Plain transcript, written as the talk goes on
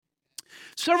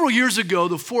Several years ago,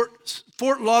 the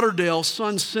Fort Lauderdale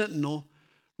Sun-Sentinel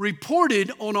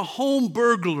reported on a home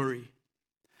burglary.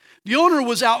 The owner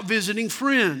was out visiting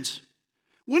friends.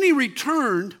 When he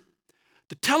returned,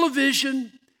 the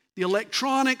television, the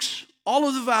electronics, all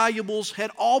of the valuables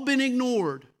had all been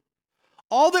ignored.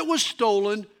 All that was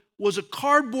stolen was a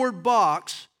cardboard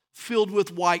box filled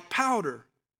with white powder.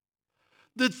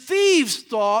 The thieves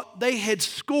thought they had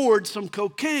scored some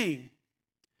cocaine.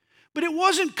 But it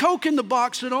wasn't coke in the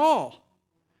box at all.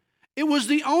 It was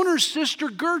the owner's sister,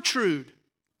 Gertrude.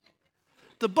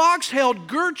 The box held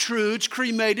Gertrude's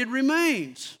cremated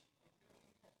remains.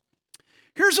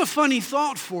 Here's a funny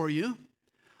thought for you.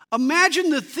 Imagine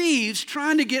the thieves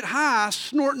trying to get high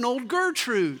snorting old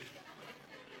Gertrude.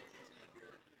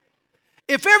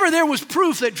 If ever there was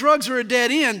proof that drugs are a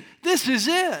dead end, this is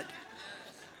it.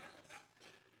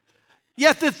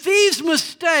 Yet the thieves'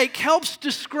 mistake helps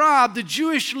describe the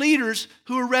Jewish leaders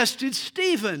who arrested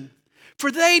Stephen.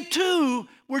 For they too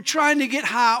were trying to get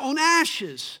high on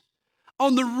ashes,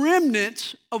 on the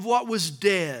remnants of what was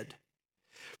dead.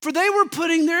 For they were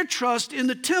putting their trust in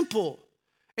the temple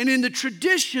and in the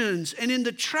traditions and in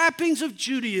the trappings of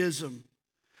Judaism.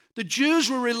 The Jews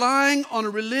were relying on a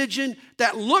religion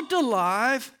that looked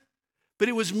alive, but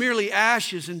it was merely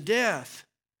ashes and death.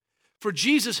 For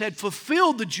Jesus had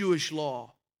fulfilled the Jewish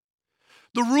law.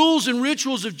 The rules and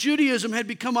rituals of Judaism had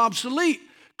become obsolete.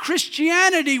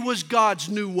 Christianity was God's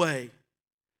new way.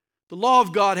 The law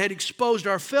of God had exposed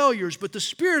our failures, but the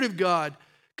Spirit of God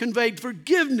conveyed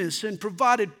forgiveness and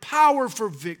provided power for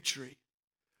victory.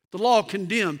 The law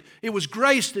condemned. It was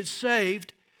grace that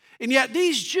saved. And yet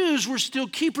these Jews were still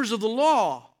keepers of the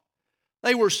law.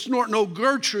 They were snorting old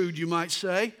Gertrude, you might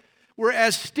say,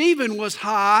 whereas Stephen was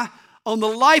high on the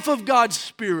life of God's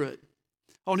Spirit,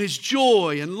 on His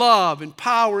joy and love and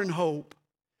power and hope.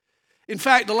 In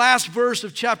fact, the last verse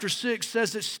of chapter 6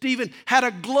 says that Stephen had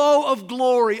a glow of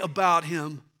glory about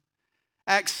him.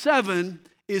 Acts 7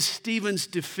 is Stephen's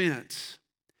defense.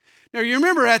 Now you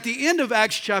remember at the end of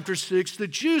Acts chapter 6, the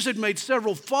Jews had made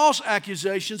several false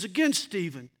accusations against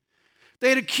Stephen. They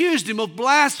had accused him of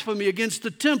blasphemy against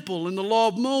the temple and the law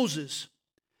of Moses.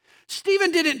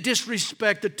 Stephen didn't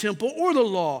disrespect the temple or the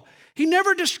law. He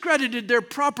never discredited their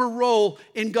proper role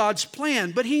in God's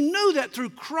plan, but he knew that through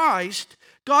Christ,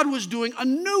 God was doing a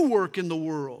new work in the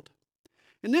world.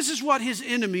 And this is what his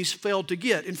enemies failed to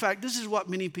get. In fact, this is what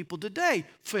many people today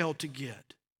fail to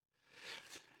get.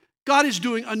 God is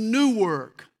doing a new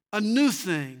work, a new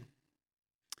thing.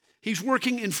 He's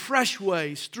working in fresh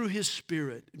ways through His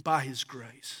Spirit and by His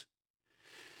grace.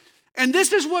 And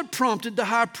this is what prompted the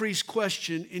high priest's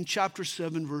question in chapter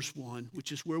 7, verse 1,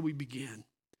 which is where we begin.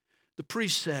 The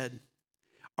priest said,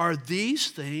 "Are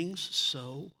these things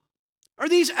so? Are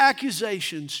these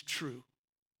accusations true?"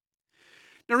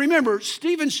 Now remember,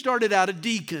 Stephen started out a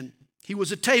deacon. He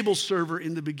was a table server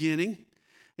in the beginning.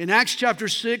 In Acts chapter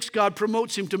 6, God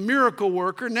promotes him to miracle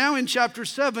worker. Now in chapter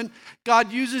 7,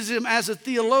 God uses him as a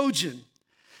theologian.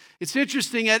 It's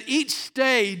interesting, at each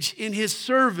stage in his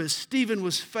service, Stephen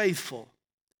was faithful.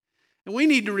 And we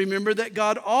need to remember that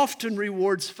God often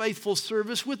rewards faithful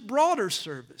service with broader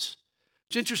service.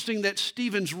 It's interesting that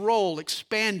Stephen's role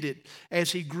expanded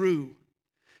as he grew.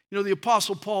 You know, the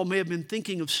Apostle Paul may have been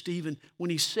thinking of Stephen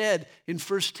when he said in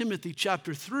 1 Timothy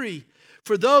chapter 3,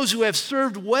 "For those who have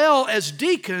served well as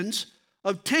deacons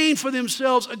obtain for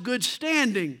themselves a good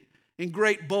standing and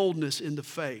great boldness in the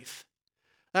faith."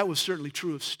 That was certainly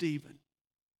true of Stephen.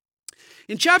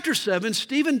 In chapter 7,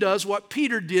 Stephen does what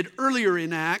Peter did earlier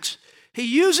in Acts. He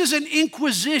uses an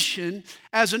inquisition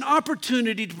as an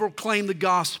opportunity to proclaim the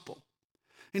gospel.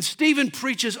 And Stephen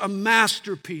preaches a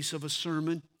masterpiece of a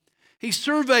sermon. He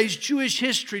surveys Jewish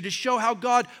history to show how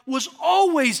God was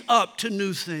always up to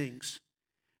new things.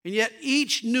 And yet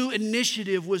each new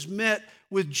initiative was met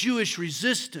with Jewish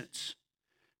resistance.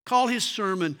 Call his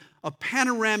sermon a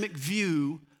panoramic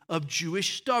view of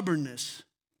Jewish stubbornness.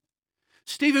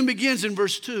 Stephen begins in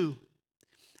verse 2.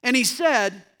 And he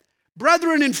said,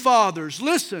 "Brethren and fathers,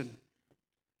 listen."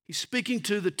 He's speaking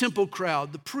to the temple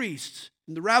crowd, the priests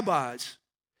and the rabbis.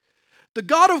 "The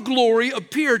God of glory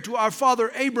appeared to our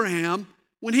father Abraham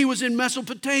when he was in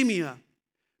Mesopotamia,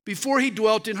 before he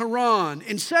dwelt in Haran,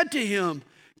 and said to him,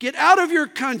 'Get out of your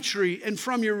country and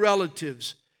from your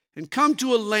relatives, and come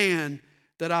to a land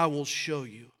that I will show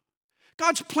you.'"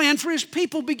 God's plan for His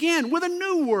people began with a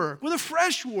new work, with a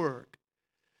fresh work.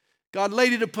 God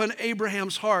laid it upon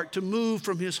Abraham's heart to move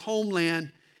from his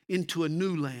homeland into a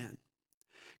new land.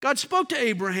 God spoke to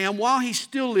Abraham while he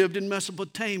still lived in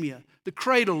Mesopotamia, the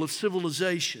cradle of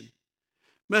civilization.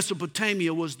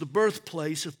 Mesopotamia was the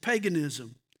birthplace of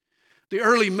paganism. The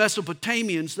early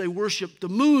Mesopotamians, they worshiped the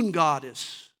moon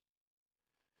goddess.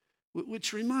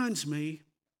 Which reminds me,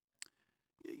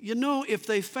 you know, if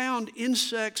they found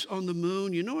insects on the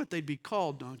moon, you know what they'd be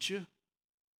called, don't you?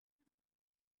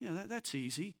 Yeah, that's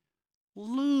easy.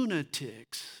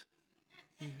 Lunatics.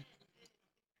 Yeah.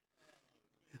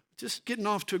 Just getting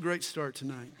off to a great start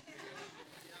tonight.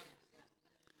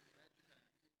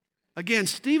 Again,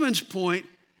 Stephen's point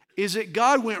is that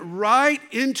God went right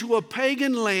into a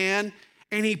pagan land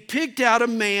and he picked out a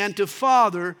man to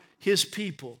father his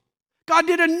people. God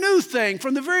did a new thing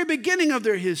from the very beginning of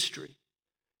their history.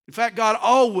 In fact, God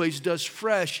always does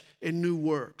fresh and new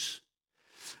works.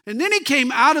 And then he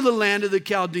came out of the land of the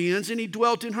Chaldeans and he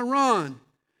dwelt in Haran.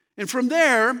 And from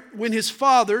there, when his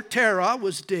father, Terah,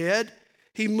 was dead,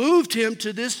 he moved him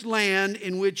to this land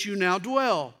in which you now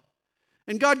dwell.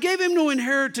 And God gave him no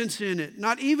inheritance in it,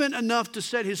 not even enough to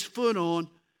set his foot on.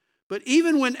 But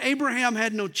even when Abraham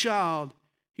had no child,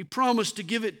 he promised to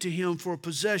give it to him for a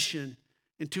possession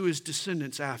and to his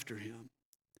descendants after him.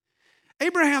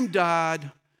 Abraham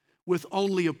died with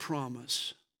only a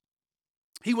promise.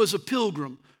 He was a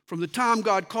pilgrim from the time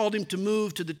God called him to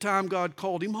move to the time God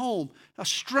called him home, a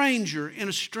stranger in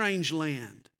a strange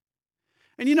land.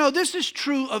 And you know, this is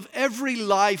true of every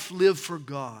life lived for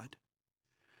God.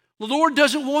 The Lord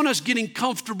doesn't want us getting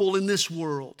comfortable in this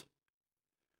world.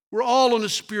 We're all on a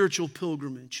spiritual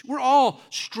pilgrimage. We're all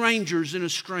strangers in a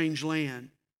strange land.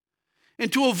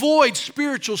 And to avoid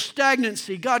spiritual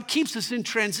stagnancy, God keeps us in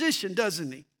transition,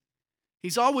 doesn't he?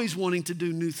 He's always wanting to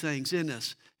do new things in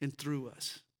us and through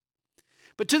us.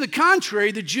 But to the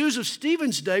contrary, the Jews of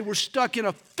Stephen's day were stuck in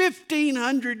a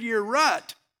 1,500-year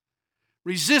rut,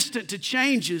 resistant to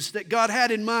changes that God had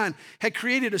in mind, had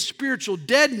created a spiritual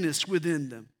deadness within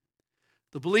them.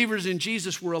 The believers in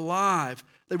Jesus were alive.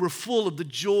 They were full of the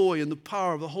joy and the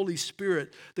power of the Holy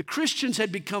Spirit. The Christians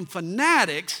had become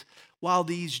fanatics while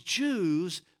these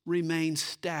Jews remained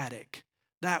static.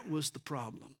 That was the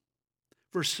problem.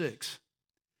 Verse 6.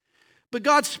 But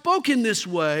God spoke in this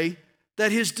way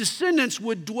that his descendants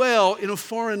would dwell in a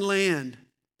foreign land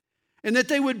and that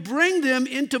they would bring them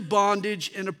into bondage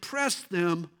and oppress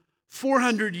them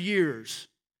 400 years.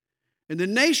 And the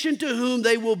nation to whom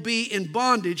they will be in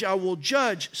bondage I will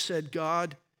judge, said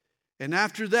God, and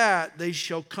after that they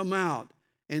shall come out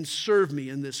and serve me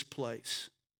in this place.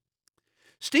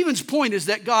 Stephen's point is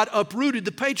that God uprooted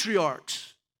the patriarchs.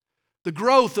 The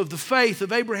growth of the faith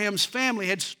of Abraham's family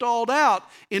had stalled out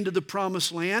into the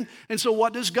promised land. And so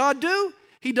what does God do?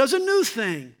 He does a new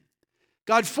thing.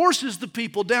 God forces the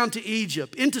people down to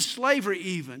Egypt, into slavery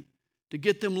even, to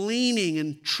get them leaning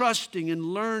and trusting and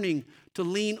learning to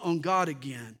lean on God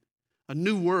again. A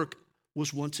new work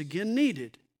was once again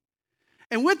needed.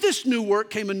 And with this new work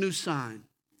came a new sign.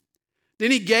 Then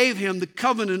he gave him the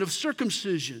covenant of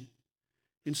circumcision.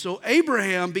 And so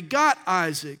Abraham begot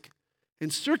Isaac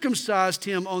and circumcised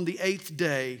him on the 8th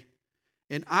day.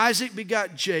 And Isaac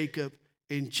begot Jacob,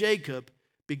 and Jacob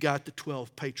begot the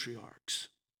 12 patriarchs.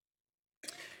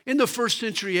 In the 1st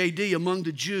century AD, among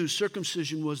the Jews,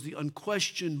 circumcision was the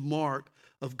unquestioned mark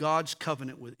of God's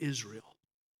covenant with Israel.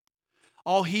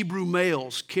 All Hebrew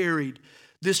males carried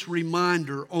this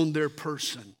reminder on their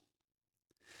person.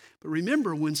 But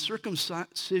remember, when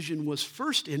circumcision was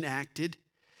first enacted,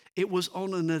 it was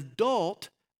on an adult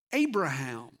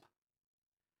Abraham.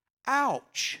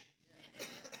 Ouch,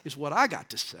 is what I got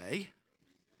to say.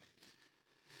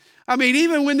 I mean,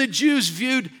 even though the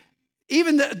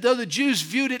Jews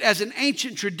viewed it as an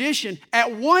ancient tradition,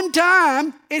 at one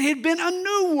time it had been a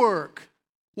new work.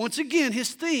 Once again,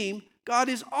 his theme, God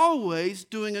is always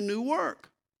doing a new work.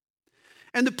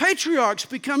 And the patriarchs,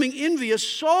 becoming envious,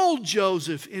 sold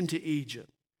Joseph into Egypt.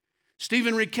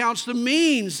 Stephen recounts the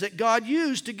means that God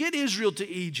used to get Israel to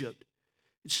Egypt.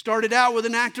 It started out with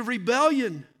an act of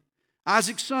rebellion.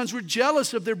 Isaac's sons were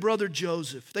jealous of their brother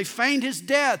Joseph. They feigned his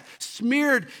death,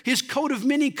 smeared his coat of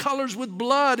many colors with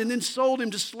blood, and then sold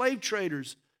him to slave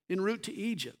traders en route to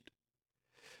Egypt.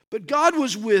 But God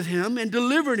was with him and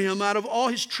delivered him out of all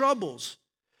his troubles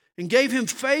and gave him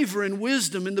favor and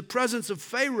wisdom in the presence of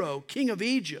Pharaoh, king of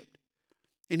Egypt.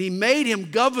 And he made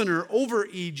him governor over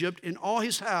Egypt and all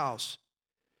his house.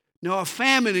 Now a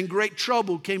famine and great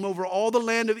trouble came over all the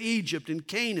land of Egypt and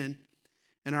Canaan,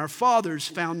 and our fathers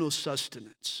found no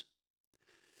sustenance.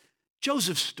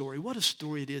 Joseph's story, what a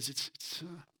story it is. It's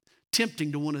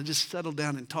tempting to want to just settle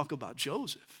down and talk about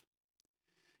Joseph.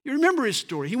 You remember his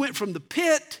story. He went from the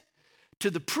pit to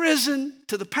the prison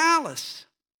to the palace.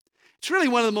 It's really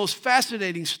one of the most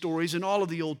fascinating stories in all of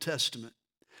the Old Testament,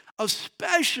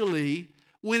 especially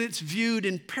when it's viewed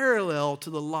in parallel to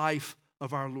the life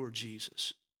of our Lord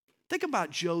Jesus. Think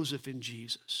about Joseph and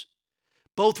Jesus.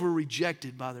 Both were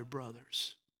rejected by their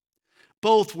brothers.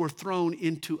 Both were thrown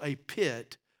into a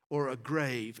pit or a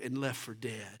grave and left for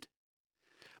dead.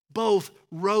 Both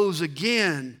rose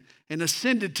again and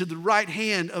ascended to the right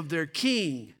hand of their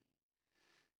king.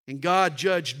 And God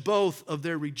judged both of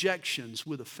their rejections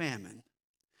with a famine.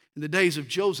 In the days of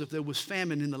Joseph, there was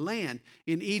famine in the land,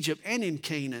 in Egypt and in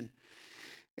Canaan.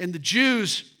 And the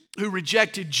Jews who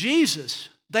rejected Jesus,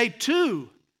 they too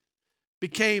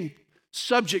became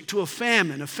subject to a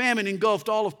famine. A famine engulfed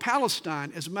all of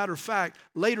Palestine. As a matter of fact,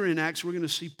 later in Acts, we're going to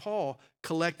see Paul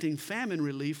collecting famine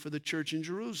relief for the church in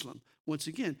Jerusalem. Once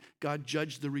again, God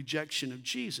judged the rejection of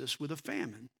Jesus with a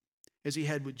famine, as he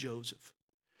had with Joseph.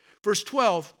 Verse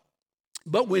 12,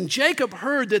 but when Jacob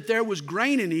heard that there was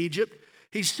grain in Egypt,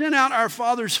 he sent out our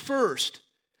fathers first.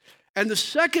 And the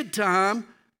second time,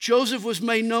 Joseph was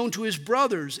made known to his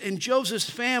brothers, and Joseph's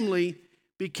family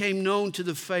became known to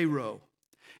the Pharaoh.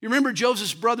 You remember,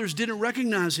 Joseph's brothers didn't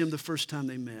recognize him the first time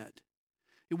they met.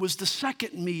 It was the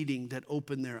second meeting that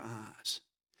opened their eyes.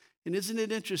 And isn't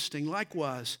it interesting?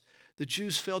 Likewise, the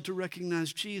Jews failed to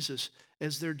recognize Jesus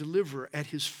as their deliverer at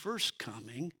his first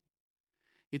coming.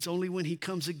 It's only when he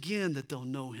comes again that they'll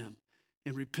know him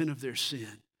and repent of their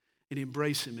sin and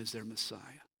embrace him as their Messiah.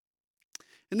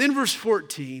 And then verse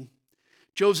 14,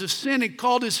 Joseph sinned and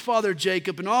called his father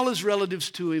Jacob and all his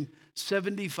relatives to him,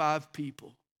 75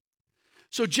 people.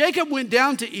 So Jacob went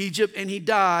down to Egypt and he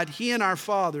died, he and our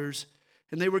fathers,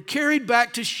 and they were carried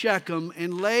back to Shechem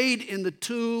and laid in the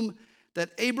tomb that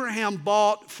Abraham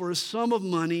bought for a sum of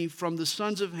money from the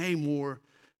sons of Hamor,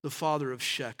 the father of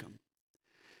Shechem.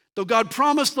 Though God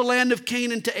promised the land of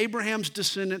Canaan to Abraham's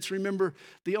descendants, remember,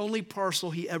 the only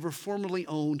parcel he ever formally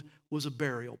owned was a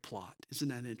burial plot. Isn't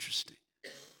that interesting?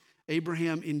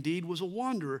 Abraham indeed was a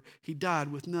wanderer. He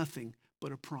died with nothing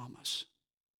but a promise.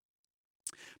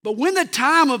 But when the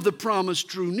time of the promise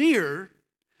drew near,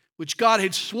 which God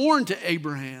had sworn to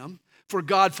Abraham, for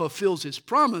God fulfills his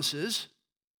promises,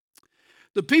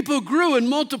 the people grew and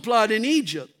multiplied in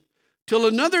Egypt, till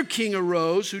another king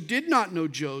arose who did not know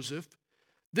Joseph.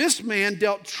 This man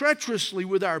dealt treacherously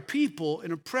with our people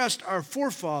and oppressed our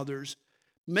forefathers,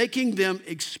 making them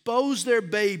expose their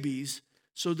babies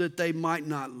so that they might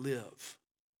not live.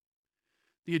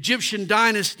 The Egyptian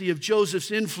dynasty of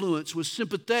Joseph's influence was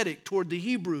sympathetic toward the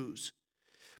Hebrews,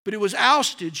 but it was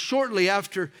ousted shortly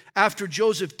after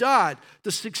Joseph died.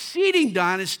 The succeeding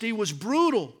dynasty was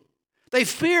brutal. They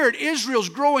feared Israel's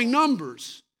growing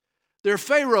numbers. Their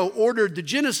Pharaoh ordered the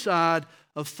genocide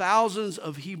of thousands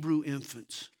of Hebrew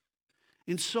infants.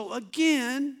 And so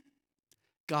again,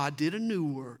 God did a new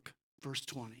work. Verse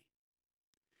 20.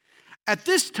 At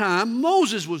this time,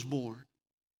 Moses was born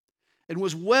and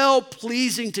was well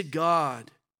pleasing to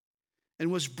God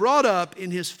and was brought up in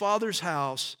his father's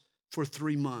house for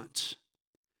 3 months.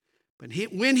 But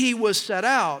when he was set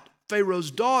out,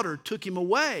 Pharaoh's daughter took him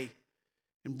away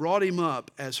and brought him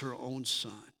up as her own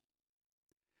son.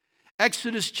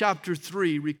 Exodus chapter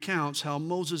 3 recounts how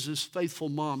Moses' faithful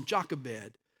mom,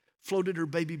 Jochebed, floated her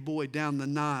baby boy down the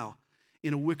Nile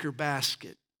in a wicker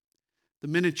basket. The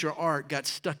miniature ark got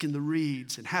stuck in the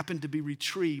reeds and happened to be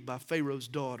retrieved by Pharaoh's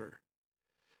daughter.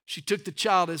 She took the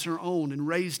child as her own and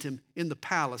raised him in the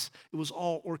palace. It was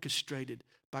all orchestrated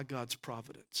by God's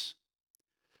providence.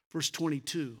 Verse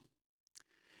 22,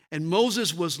 and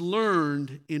Moses was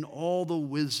learned in all the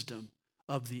wisdom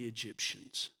of the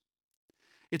Egyptians.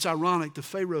 It's ironic, the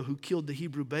Pharaoh who killed the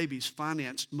Hebrew babies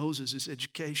financed Moses'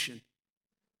 education,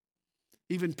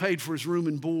 even paid for his room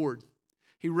and board.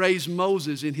 He raised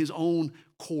Moses in his own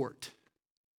court.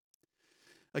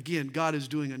 Again, God is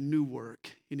doing a new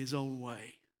work in his own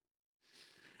way.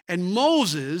 And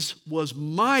Moses was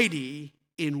mighty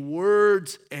in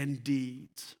words and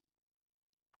deeds.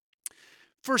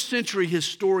 First century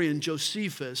historian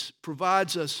Josephus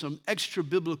provides us some extra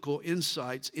biblical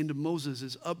insights into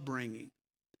Moses' upbringing.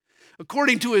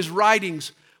 According to his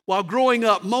writings, while growing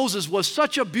up, Moses was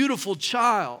such a beautiful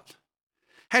child,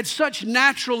 had such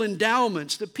natural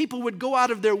endowments that people would go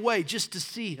out of their way just to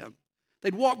see him.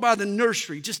 They'd walk by the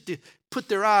nursery just to put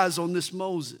their eyes on this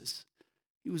Moses.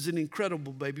 He was an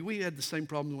incredible baby. We had the same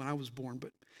problem when I was born,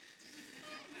 but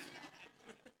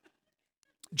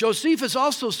Josephus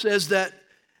also says that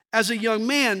as a young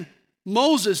man,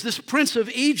 Moses, this prince of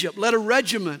Egypt, led a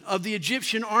regiment of the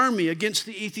Egyptian army against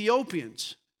the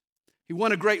Ethiopians. He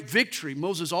won a great victory.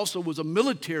 Moses also was a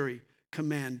military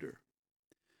commander.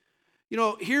 You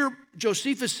know, here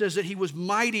Josephus says that he was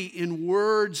mighty in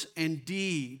words and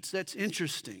deeds. That's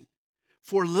interesting.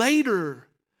 For later,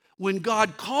 when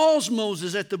God calls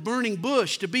Moses at the burning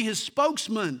bush to be his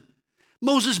spokesman,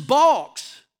 Moses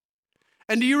balks.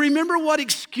 And do you remember what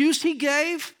excuse he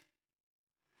gave?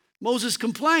 Moses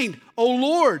complained, "O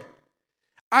Lord,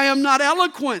 I am not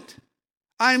eloquent.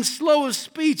 I am slow of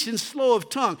speech and slow of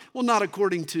tongue." Well, not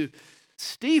according to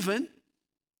Stephen,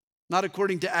 not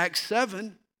according to Acts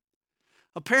 7.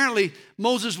 Apparently,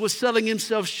 Moses was selling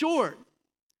himself short.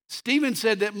 Stephen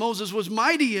said that Moses was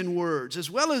mighty in words as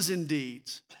well as in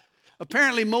deeds.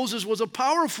 Apparently, Moses was a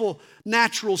powerful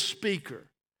natural speaker.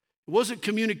 It wasn't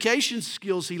communication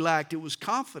skills he lacked, it was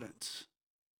confidence.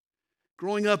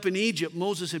 Growing up in Egypt,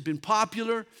 Moses had been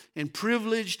popular and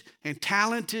privileged and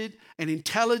talented and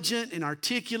intelligent and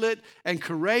articulate and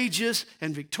courageous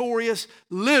and victorious.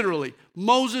 Literally,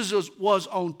 Moses was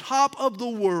on top of the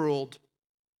world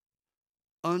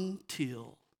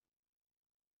until.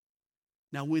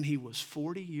 Now, when he was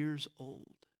 40 years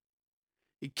old,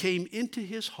 it came into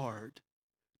his heart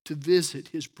to visit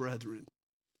his brethren,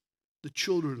 the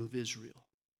children of Israel.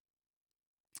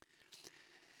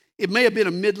 It may have been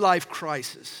a midlife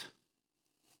crisis,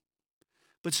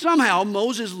 but somehow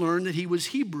Moses learned that he was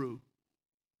Hebrew,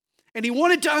 and he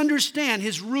wanted to understand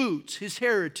his roots, his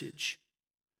heritage.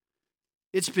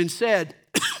 It's been said,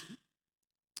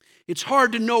 it's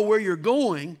hard to know where you're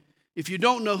going if you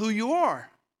don't know who you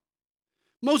are.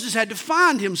 Moses had to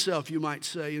find himself, you might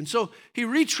say, and so he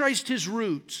retraced his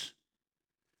roots.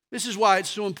 This is why it's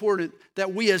so important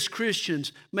that we as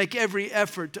Christians make every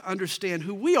effort to understand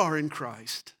who we are in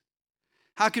Christ.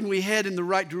 How can we head in the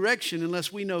right direction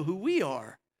unless we know who we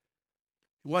are,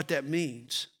 what that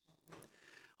means?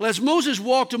 Well, as Moses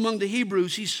walked among the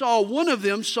Hebrews, he saw one of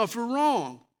them suffer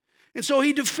wrong. And so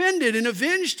he defended and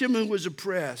avenged him who was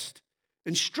oppressed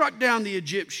and struck down the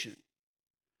Egyptian.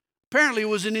 Apparently, it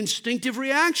was an instinctive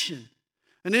reaction.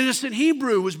 An innocent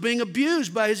Hebrew was being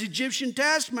abused by his Egyptian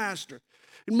taskmaster.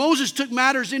 And Moses took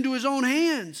matters into his own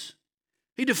hands.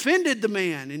 He defended the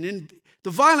man, and in the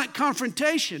violent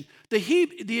confrontation, the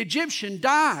Egyptian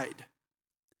died.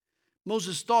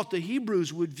 Moses thought the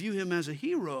Hebrews would view him as a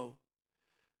hero,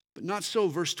 but not so,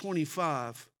 verse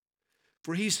 25.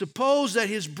 For he supposed that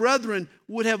his brethren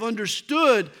would have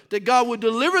understood that God would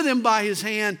deliver them by his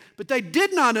hand, but they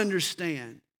did not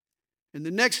understand. And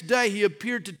the next day he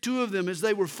appeared to two of them as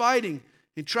they were fighting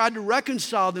and tried to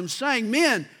reconcile them, saying,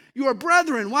 "Men, you are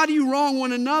brethren, why do you wrong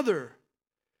one another?"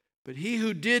 But he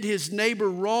who did his neighbor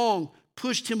wrong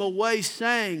pushed him away,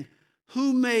 saying,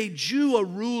 "Who made you a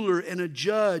ruler and a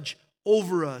judge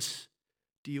over us?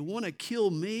 Do you want to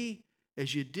kill me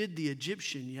as you did the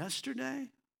Egyptian yesterday?"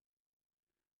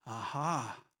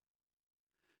 Aha.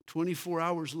 24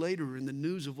 hours later, and the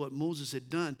news of what Moses had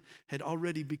done had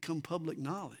already become public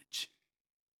knowledge.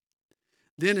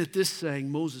 Then at this saying,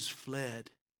 Moses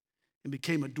fled and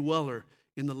became a dweller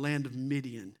in the land of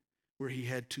Midian, where he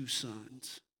had 2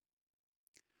 sons.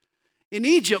 In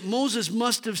Egypt, Moses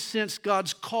must have sensed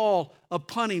God's call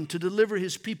upon him to deliver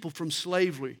his people from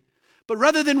slavery. But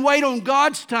rather than wait on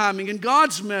God's timing and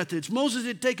God's methods, Moses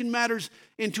had taken matters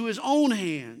into his own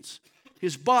hands.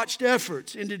 His botched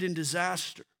efforts ended in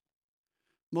disaster.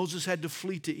 Moses had to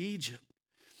flee to Egypt.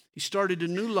 He started a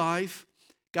new life,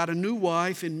 got a new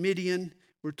wife in Midian.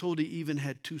 We're told he even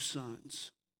had 2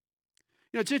 sons.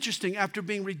 You know, it's interesting. After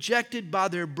being rejected by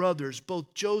their brothers,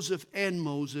 both Joseph and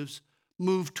Moses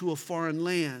moved to a foreign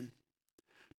land,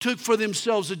 took for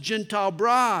themselves a Gentile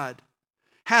bride,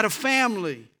 had a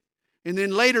family, and then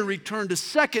later returned a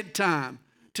second time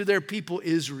to their people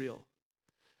Israel.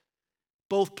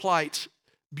 Both plights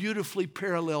beautifully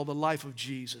parallel the life of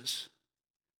Jesus.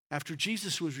 After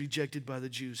Jesus was rejected by the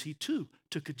Jews, he too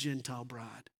took a Gentile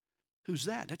bride. Who's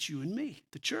that? That's you and me,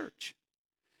 the church.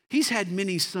 He's had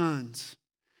many sons.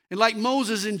 And like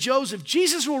Moses and Joseph,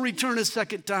 Jesus will return a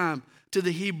second time to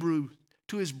the Hebrew,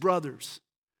 to his brothers.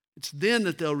 It's then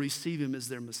that they'll receive him as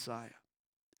their Messiah.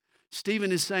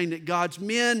 Stephen is saying that God's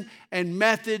men and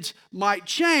methods might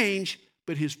change,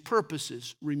 but his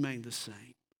purposes remain the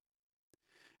same.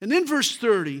 And then verse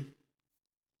 30,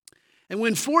 and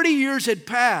when 40 years had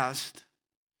passed,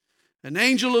 an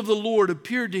angel of the Lord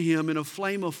appeared to him in a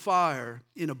flame of fire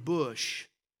in a bush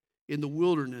in the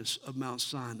wilderness of Mount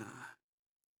Sinai.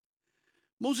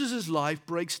 Moses' life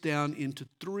breaks down into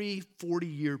 3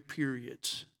 40-year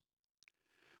periods.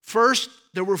 First,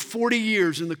 there were 40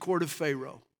 years in the court of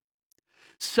Pharaoh.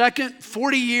 Second,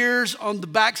 40 years on the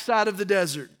backside of the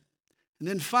desert. And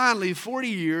then finally, 40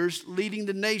 years leading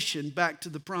the nation back to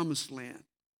the promised land.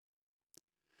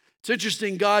 It's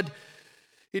interesting,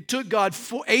 it took God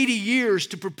 80 years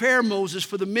to prepare Moses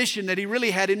for the mission that he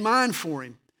really had in mind for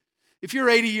him. If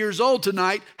you're 80 years old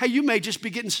tonight, hey, you may just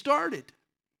be getting started.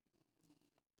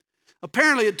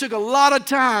 Apparently, it took a lot of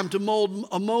time to mold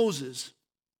a Moses.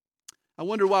 I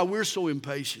wonder why we're so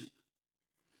impatient.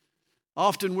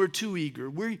 Often we're too eager.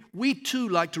 We too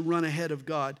like to run ahead of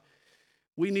God.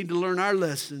 We need to learn our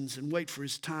lessons and wait for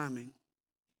his timing.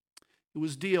 It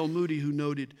was D.L. Moody who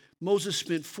noted, Moses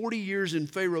spent 40 years in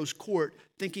Pharaoh's court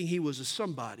thinking he was a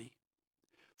somebody,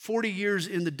 40 years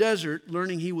in the desert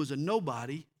learning he was a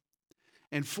nobody,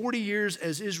 and 40 years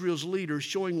as Israel's leader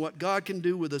showing what God can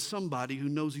do with a somebody who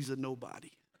knows he's a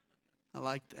nobody. I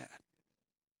like that.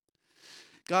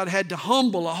 God had to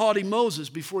humble a haughty Moses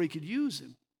before he could use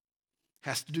him.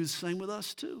 Has to do the same with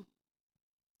us too.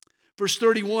 Verse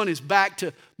 31 is back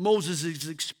to Moses'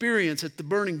 experience at the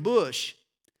burning bush.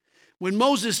 When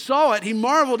Moses saw it, he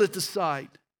marveled at the sight.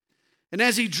 And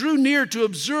as he drew near to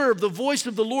observe, the voice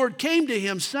of the Lord came to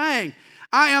him, saying,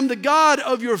 I am the God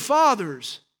of your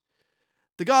fathers,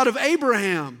 the God of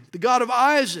Abraham, the God of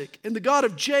Isaac, and the God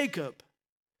of Jacob.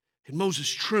 And Moses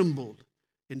trembled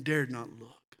and dared not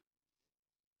look.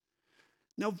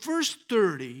 Now, verse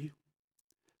 30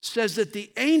 says that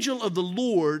the angel of the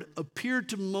Lord appeared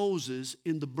to Moses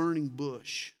in the burning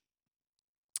bush.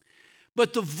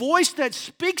 But the voice that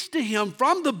speaks to him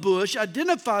from the bush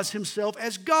identifies himself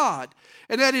as God.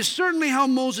 And that is certainly how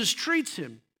Moses treats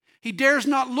him. He dares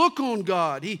not look on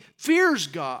God. He fears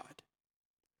God.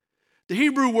 The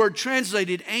Hebrew word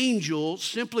translated angel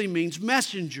simply means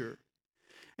messenger.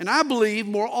 And I believe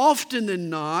more often than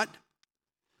not,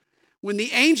 when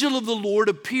the angel of the Lord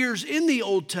appears in the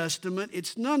Old Testament,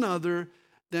 it's none other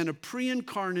than a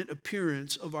pre-incarnate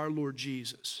appearance of our Lord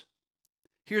Jesus.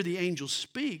 Here the angel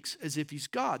speaks as if he's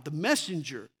God. The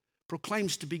messenger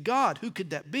proclaims to be God. Who could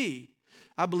that be?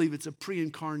 I believe it's a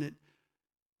pre-incarnate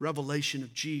revelation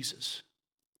of Jesus.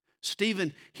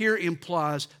 Stephen here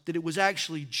implies that it was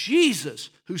actually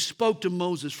Jesus who spoke to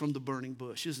Moses from the burning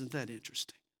bush. Isn't that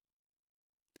interesting?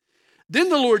 Then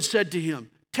the Lord said to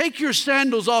him, take your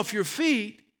sandals off your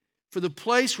feet, for the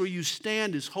place where you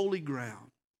stand is holy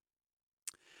ground.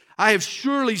 I have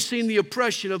surely seen the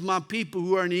oppression of my people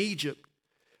who are in Egypt.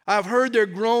 I have heard their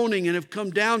groaning and have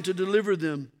come down to deliver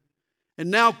them. And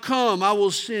now come, I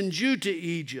will send you to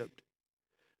Egypt.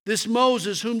 This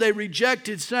Moses, whom they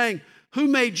rejected, saying, who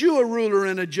made you a ruler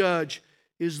and a judge,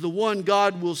 is the one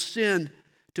God will send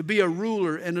to be a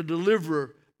ruler and a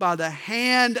deliverer by the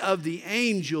hand of the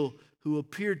angel who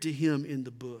appeared to him in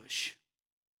the bush.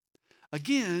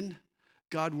 Again,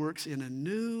 God works in a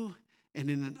new and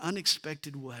in an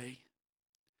unexpected way.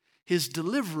 His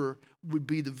deliverer would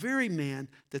be the very man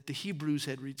that the Hebrews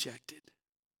had rejected.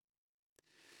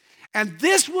 And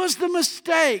this was the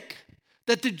mistake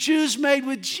that the Jews made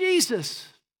with Jesus.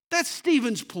 That's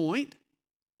Stephen's point.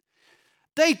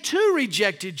 They too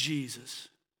rejected Jesus.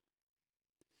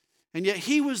 And yet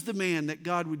he was the man that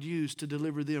God would use to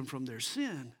deliver them from their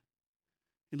sin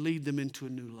and lead them into a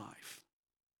new life.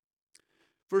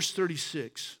 Verse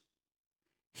 36,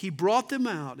 he brought them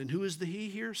out. And who is the he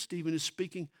here? Stephen is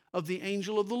speaking of the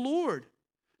angel of the Lord,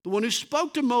 the one who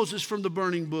spoke to Moses from the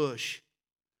burning bush.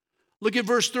 Look at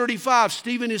verse 35.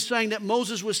 Stephen is saying that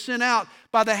Moses was sent out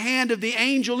by the hand of the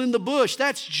angel in the bush.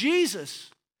 That's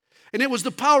Jesus. And it was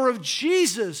the power of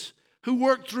Jesus who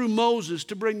worked through Moses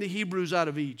to bring the Hebrews out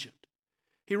of Egypt.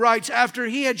 He writes, after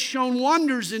he had shown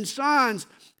wonders and signs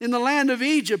in the land of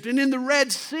Egypt and in the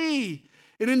Red Sea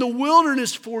and in the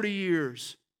wilderness 40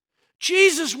 years.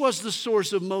 Jesus was the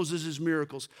source of Moses'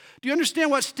 miracles. Do you understand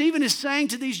what Stephen is saying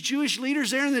to these Jewish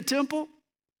leaders there in the temple?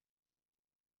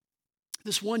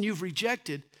 This one you've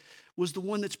rejected was the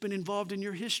one that's been involved in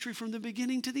your history from the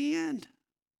beginning to the end.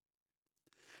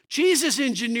 Jesus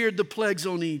engineered the plagues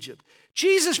on Egypt.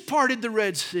 Jesus parted the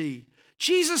Red Sea.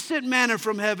 Jesus sent manna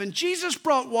from heaven. Jesus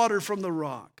brought water from the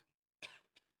rock.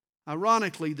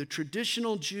 Ironically, the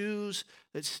traditional Jews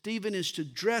that Stephen is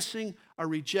addressing are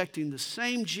rejecting the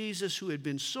same Jesus who had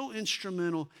been so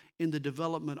instrumental in the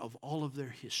development of all of their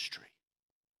history.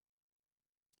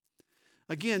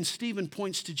 Again, Stephen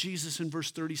points to Jesus in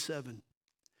verse 37.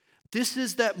 This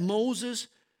is that Moses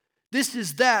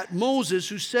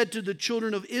who said to the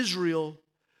children of Israel,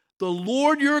 the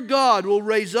Lord your God will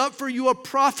raise up for you a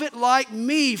prophet like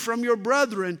me from your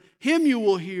brethren. Him you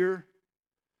will hear.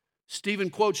 Stephen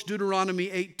quotes Deuteronomy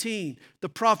 18. The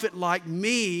prophet like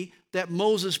me that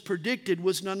Moses predicted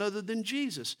was none other than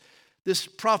Jesus. This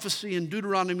prophecy in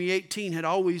Deuteronomy 18 had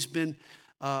always been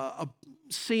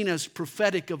seen as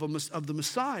prophetic of the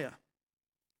Messiah.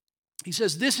 He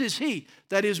says, this is he,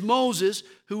 that is Moses,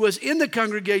 who was in the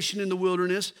congregation in the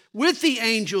wilderness with the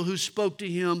angel who spoke to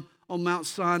him on Mount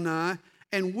Sinai,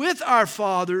 and with our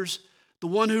fathers, the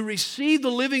one who received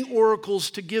the living oracles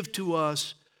to give to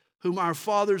us, whom our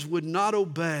fathers would not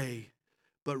obey,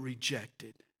 but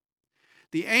rejected.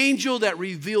 The angel that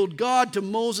revealed God to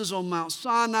Moses on Mount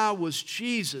Sinai was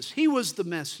Jesus. He was the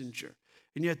messenger.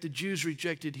 and yet the Jews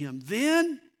rejected him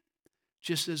then,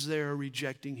 just as they are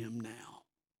rejecting him now.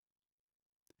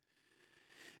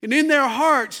 And in their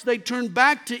hearts they turned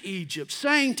back to Egypt,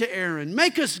 saying to Aaron,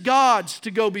 "Make us gods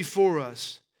to go before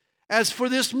us. As for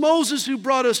this Moses who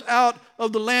brought us out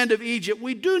of the land of Egypt,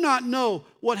 we do not know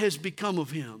what has become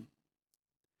of him."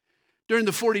 During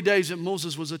the 40 days that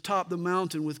Moses was atop the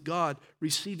mountain with God,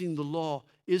 receiving the law,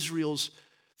 Israel's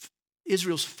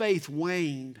faith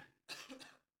waned.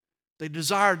 They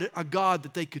desired a God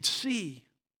that they could see.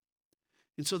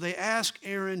 And so they asked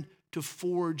Aaron to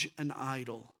forge an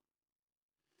idol.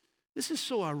 This is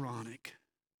so ironic.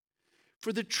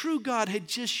 For the true God had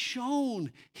just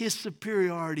shown his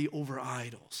superiority over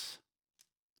idols.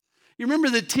 You remember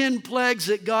the 10 plagues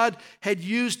that God had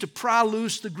used to pry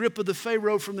loose the grip of the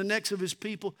Pharaoh from the necks of his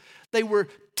people? They were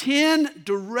 10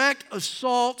 direct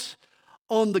assaults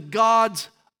on the gods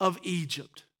of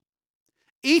Egypt.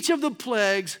 Each of the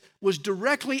plagues was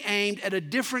directly aimed at a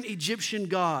different Egyptian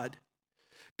god.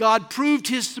 God proved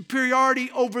his superiority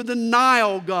over the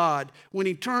Nile god when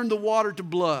he turned the water to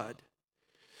blood,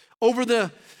 over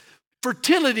the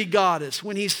fertility goddess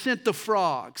when he sent the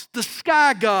frogs, the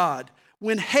sky god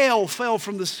when hail fell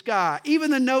from the sky, even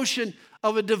the notion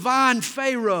of a divine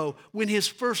Pharaoh when his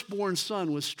firstborn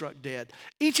son was struck dead.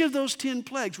 Each of those 10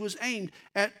 plagues was aimed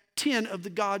at 10 of the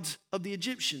gods of the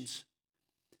Egyptians.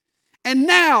 And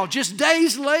now, just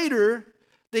days later,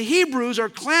 the Hebrews are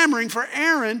clamoring for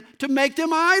Aaron to make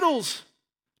them idols,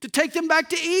 to take them back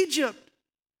to Egypt.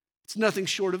 It's nothing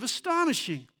short of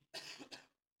astonishing.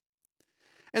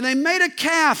 And they made a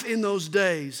calf in those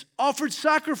days, offered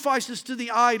sacrifices to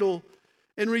the idol,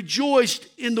 and rejoiced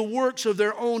in the works of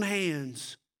their own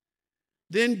hands.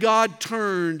 Then God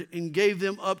turned and gave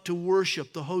them up to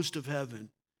worship the host of heaven,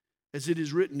 as it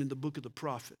is written in the book of the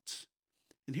prophets.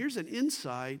 And here's an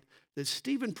insight that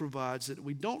Stephen provides that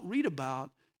we don't read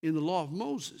about in the law of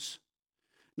Moses.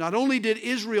 Not only did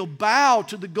Israel bow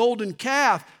to the golden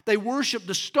calf, they worshiped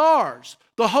the stars,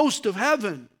 the host of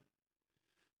heaven.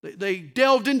 They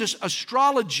delved into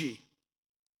astrology.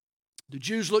 The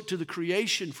Jews looked to the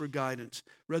creation for guidance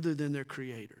rather than their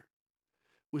creator.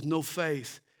 With no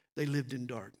faith, they lived in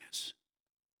darkness.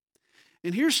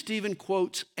 And here Stephen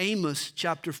quotes Amos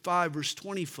chapter 5, verse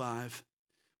 25,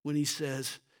 when he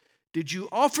says, "Did you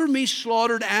offer me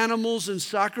slaughtered animals and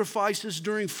sacrifices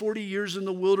during 40 years in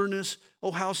the wilderness,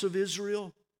 O house of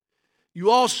Israel?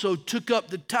 You also took up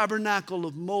the tabernacle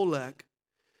of Molech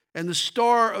and the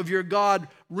star of your god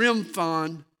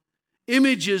Remphan,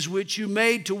 images which you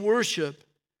made to worship,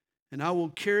 and I will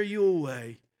carry you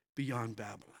away beyond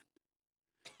Babylon."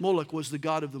 Molech was the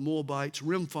god of the Moabites,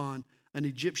 Remphan, an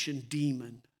Egyptian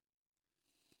demon.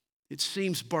 It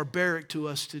seems barbaric to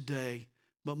us today,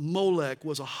 but Molech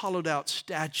was a hollowed out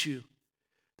statue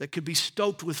that could be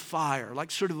stoked with fire,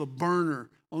 like sort of a burner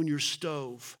on your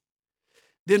stove.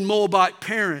 Then Moabite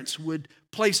parents would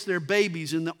place their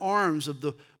babies in the arms of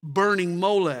the burning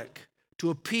Molech to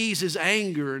appease his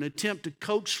anger and attempt to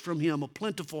coax from him a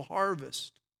plentiful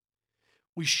harvest.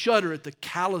 We shudder at the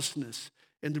callousness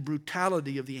and the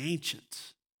brutality of the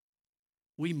ancients.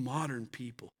 We modern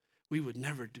people, we would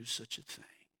never do such a thing.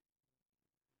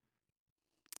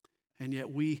 And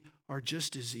yet we are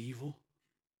just as evil.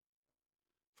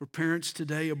 For parents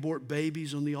today abort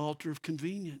babies on the altar of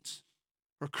convenience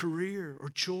or career or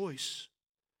choice.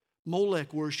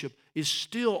 Molech worship is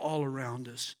still all around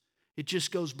us. It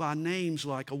just goes by names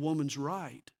like a woman's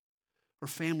right or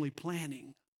family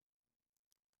planning.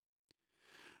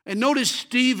 And notice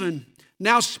Stephen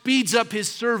now speeds up his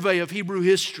survey of Hebrew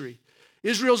history.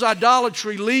 Israel's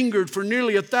idolatry lingered for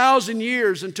nearly 1,000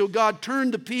 years until God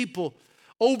turned the people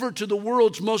over to the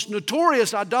world's most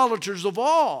notorious idolaters of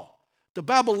all, the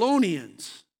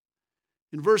Babylonians.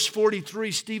 In verse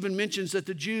 43, Stephen mentions that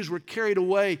the Jews were carried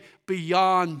away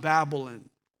beyond Babylon.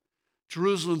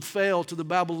 Jerusalem fell to the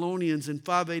Babylonians in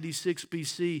 586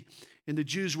 BC, and the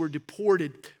Jews were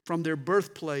deported from their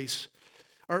birthplace,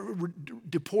 or were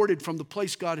deported from the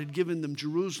place God had given them,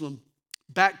 Jerusalem,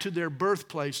 back to their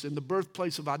birthplace, and the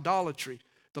birthplace of idolatry,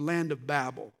 the land of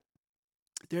Babel.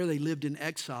 There they lived in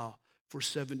exile for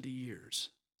 70 years.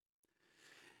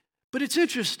 But it's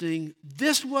interesting,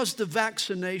 this was the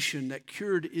vaccination that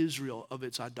cured Israel of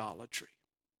its idolatry.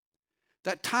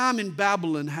 That time in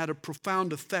Babylon had a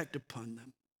profound effect upon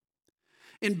them.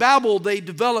 In Babel, they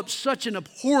developed such an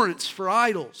abhorrence for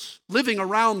idols living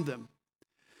around them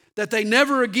that they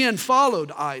never again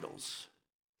followed idols.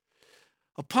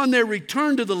 Upon their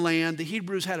return to the land, the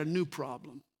Hebrews had a new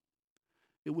problem.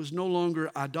 It was no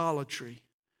longer idolatry,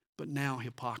 but now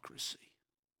hypocrisy.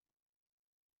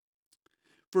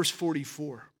 Verse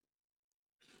 44.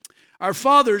 Our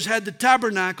fathers had the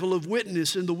tabernacle of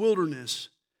witness in the wilderness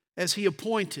as he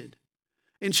appointed,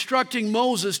 instructing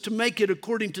Moses to make it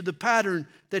according to the pattern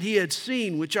that he had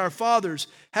seen, which our fathers,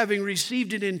 having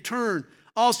received it in turn,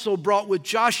 also brought with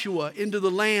Joshua into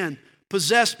the land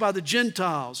possessed by the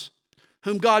Gentiles,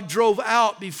 whom God drove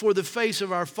out before the face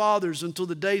of our fathers until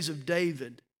the days of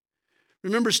David.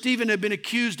 Remember, Stephen had been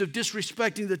accused of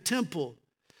disrespecting the temple.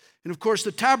 And of course,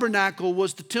 the tabernacle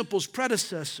was the temple's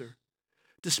predecessor.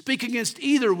 To speak against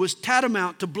either was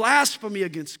tantamount to blasphemy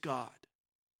against God.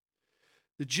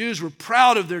 The Jews were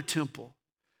proud of their temple.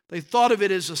 They thought of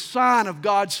it as a sign of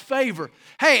God's favor.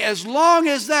 Hey, as long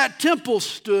as that temple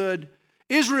stood,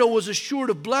 Israel was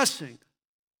assured of blessing,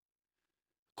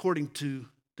 according to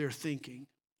their thinking.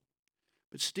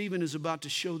 But Stephen is about to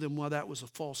show them why that was a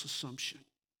false assumption.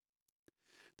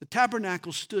 The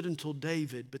tabernacle stood until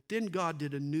David, but then God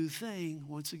did a new thing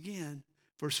once again.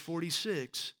 Verse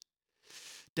 46,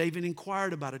 David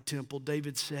inquired about a temple.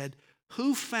 David said,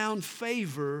 "Who found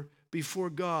favor before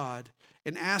God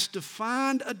and asked to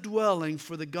find a dwelling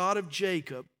for the God of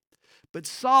Jacob? But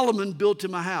Solomon built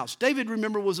him a house." David,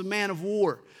 remember, was a man of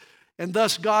war, and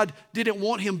thus God didn't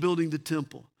want him building the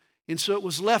temple. And so it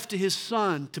was left to his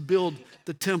son to build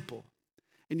the temple.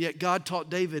 And yet God taught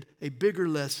David a bigger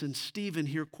lesson. Stephen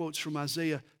here quotes from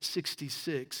Isaiah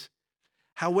 66.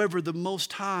 "However, the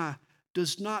Most High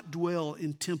does not dwell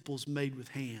in temples made with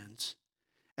hands.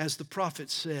 As the prophet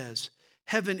says,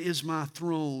 'Heaven is my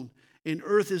throne, and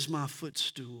earth is my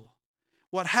footstool.'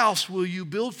 What house will you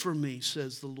build for me,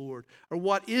 says the Lord? Or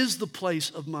what is the place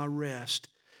of my rest?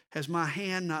 Has my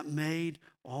hand not made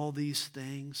all these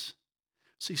things?"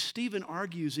 See, Stephen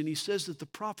argues, and he says that the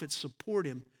prophets support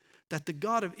him, that the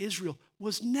God of Israel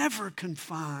was never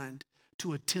confined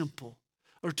to a temple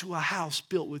or to a house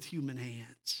built with human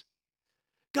hands.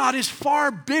 God is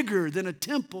far bigger than a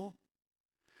temple.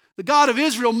 The God of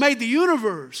Israel made the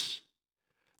universe.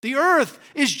 The earth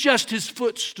is just his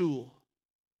footstool.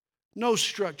 No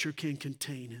structure can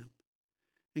contain him.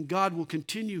 And God will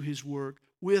continue his work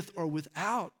with or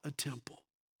without a temple.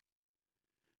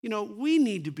 You know, we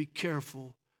need to be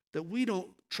careful that we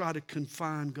don't try to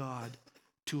confine God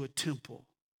to a temple.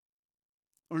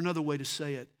 Or another way to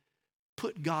say it,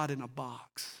 put God in a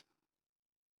box.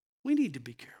 We need to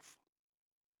be careful.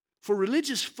 For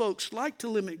religious folks like to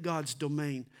limit God's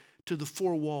domain to the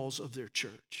four walls of their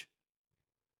church,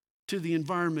 to the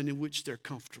environment in which they're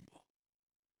comfortable.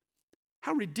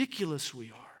 How ridiculous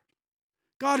we are.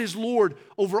 God is Lord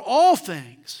over all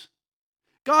things.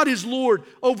 God is Lord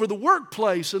over the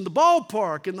workplace and the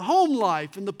ballpark and the home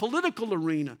life and the political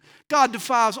arena. God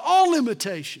defies all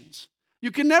limitations.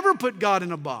 You can never put God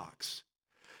in a box.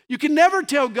 You can never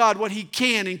tell God what he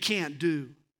can and can't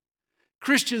do.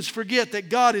 Christians forget that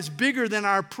God is bigger than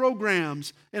our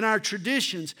programs and our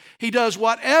traditions. He does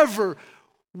whatever,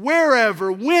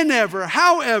 wherever, whenever,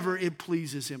 however it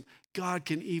pleases him. God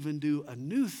can even do a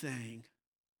new thing,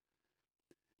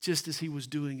 just as he was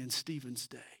doing in Stephen's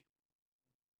day.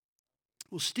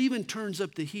 Well, Stephen turns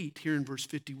up the heat here in verse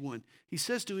 51. He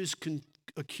says to his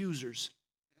accusers,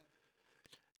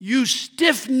 "You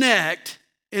stiff-necked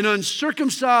and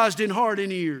uncircumcised in heart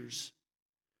and ears,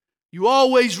 you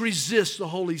always resist the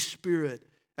Holy Spirit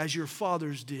as your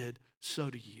fathers did, so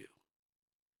do you."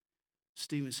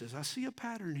 Stephen says, I see a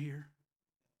pattern here.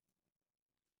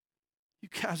 You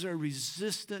guys are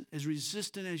resistant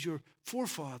as your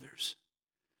forefathers.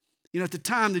 You know, at the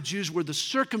time, the Jews were the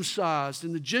circumcised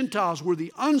and the Gentiles were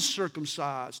the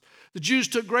uncircumcised. The Jews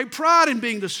took great pride in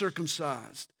being the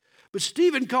circumcised. But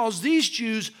Stephen calls these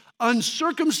Jews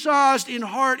uncircumcised in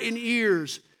heart and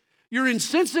ears. You're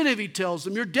insensitive, he tells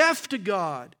them. You're deaf to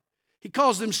God. He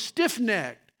calls them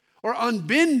stiff-necked or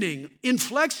unbending,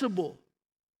 inflexible.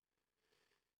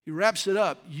 He wraps it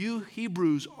up. You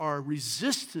Hebrews are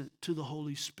resistant to the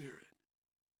Holy Spirit.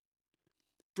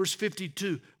 Verse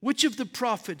 52, which of the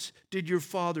prophets did your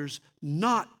fathers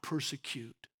not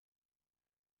persecute?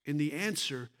 And the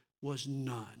answer was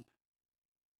none.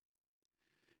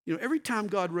 You know, every time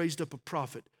God raised up a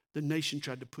prophet, the nation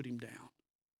tried to put him down.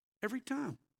 Every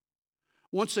time.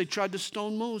 Once they tried to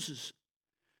stone Moses.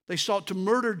 They sought to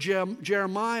murder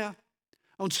Jeremiah.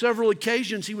 On several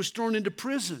occasions, he was thrown into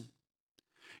prison.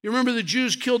 You remember the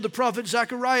Jews killed the prophet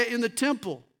Zechariah in the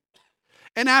temple.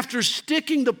 And after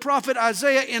sticking the prophet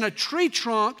Isaiah in a tree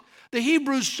trunk, the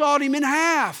Hebrews sawed him in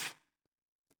half.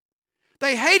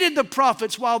 They hated the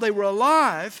prophets while they were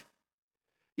alive,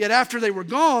 yet after they were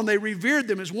gone, they revered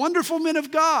them as wonderful men of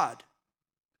God.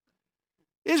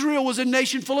 Israel was a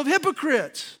nation full of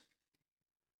hypocrites.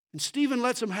 And Stephen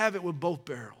lets them have it with both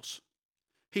barrels.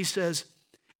 He says,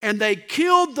 and they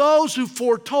killed those who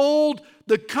foretold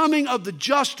the coming of the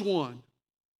just one.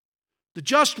 The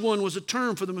just one was a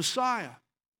term for the Messiah.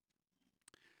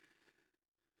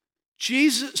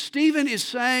 Stephen is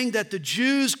saying that the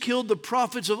Jews killed the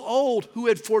prophets of old who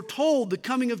had foretold the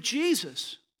coming of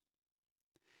Jesus.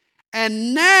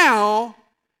 And now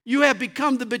you have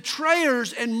become the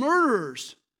betrayers and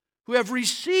murderers who have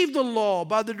received the law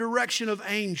by the direction of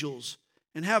angels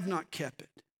and have not kept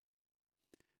it.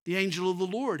 The angel of the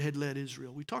Lord had led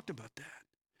Israel. We talked about that.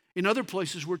 In other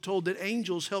places, we're told that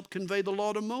angels helped convey the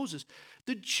law to Moses.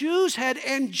 The Jews had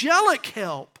angelic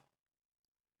help.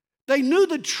 They knew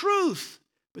the truth,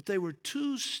 but they were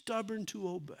too stubborn to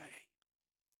obey.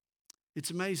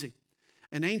 It's amazing.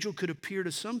 An angel could appear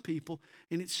to some people,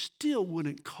 and it still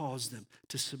wouldn't cause them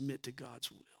to submit to God's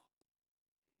will.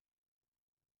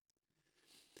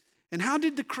 And how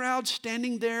did the crowd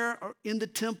standing there in the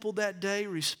temple that day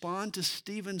respond to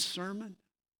Stephen's sermon?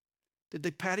 Did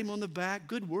they pat him on the back?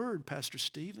 Good word, Pastor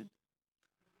Stephen.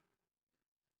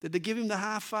 Did they give him the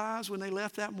high fives when they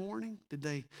left that morning? Did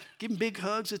they give him big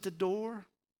hugs at the door?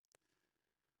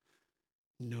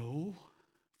 No.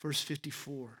 Verse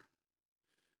 54.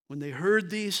 When they heard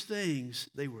these things,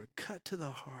 they were cut to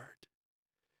the heart,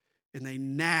 and they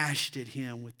gnashed at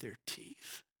him with their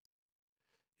teeth.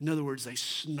 In other words, they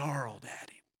snarled at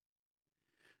him.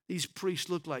 These priests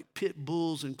looked like pit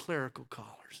bulls in clerical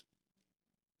collars.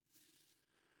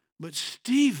 But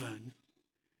Stephen,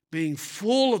 being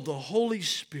full of the Holy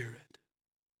Spirit,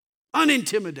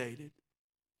 unintimidated,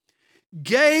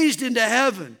 gazed into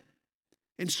heaven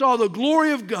and saw the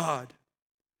glory of God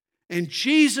and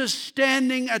Jesus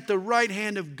standing at the right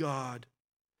hand of God,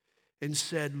 and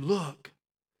said, "Look,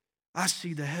 I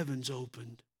see the heavens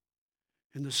opened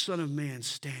and the Son of Man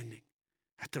standing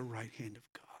at the right hand of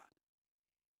God."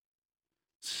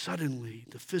 Suddenly,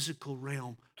 the physical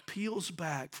realm peels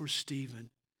back for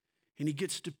Stephen, and he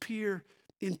gets to peer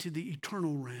into the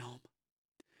eternal realm.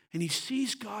 And he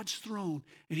sees God's throne,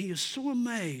 and he is so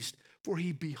amazed, for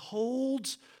he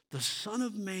beholds the Son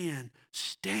of Man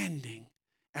standing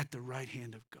at the right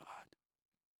hand of God.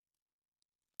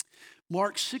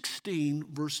 Mark 16,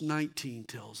 verse 19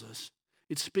 tells us,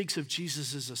 it speaks of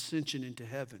Jesus' ascension into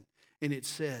heaven, and it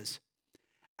says,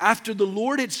 "After the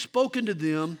Lord had spoken to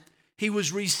them, he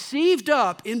was received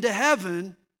up into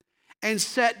heaven and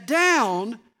sat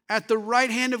down at the right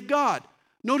hand of God."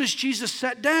 Notice Jesus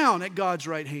sat down at God's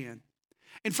right hand.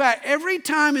 In fact, every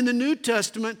time in the New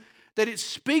Testament that it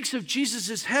speaks of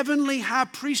Jesus' heavenly high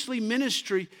priestly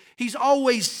ministry, he's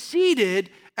always seated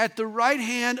at the right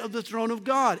hand of the throne of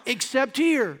God, except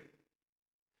here.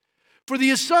 For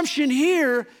the assumption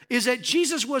here is that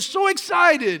Jesus was so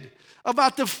excited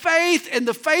about the faith and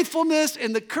the faithfulness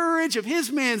and the courage of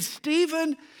his man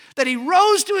Stephen that he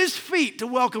rose to his feet to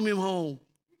welcome him home.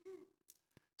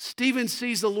 Stephen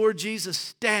sees the Lord Jesus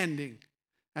standing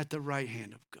at the right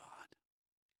hand of God.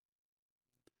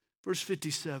 Verse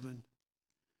 57,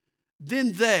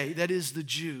 "Then they," that is the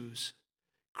Jews,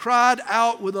 "cried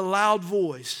out with a loud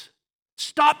voice,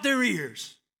 stopped their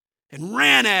ears, and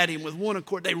ran at him with one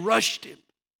accord." They rushed him.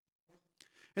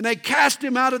 And they cast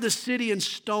him out of the city and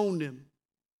stoned him.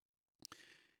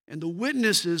 And the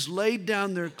witnesses laid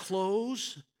down their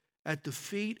clothes at the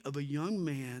feet of a young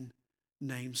man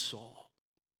named Saul.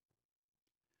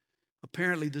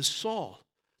 Apparently this Saul,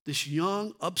 this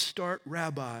young upstart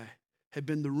rabbi, had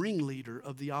been the ringleader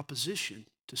of the opposition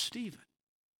to Stephen.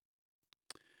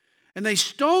 And they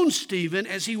stoned Stephen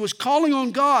as he was calling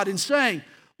on God and saying,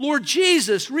 "Lord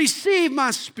Jesus, receive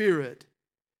my spirit."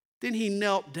 Then he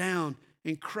knelt down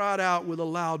and cried out with a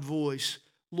loud voice,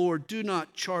 "Lord, do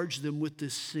not charge them with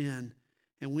this sin."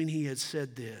 And when he had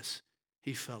said this,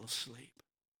 he fell asleep.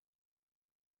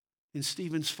 In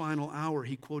Stephen's final hour,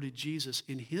 he quoted Jesus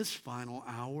in his final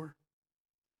hour.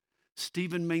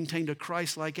 Stephen maintained a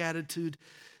Christ-like attitude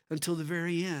until the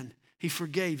very end. He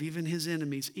forgave even his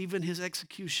enemies, even his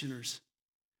executioners.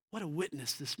 What a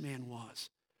witness this man was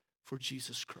for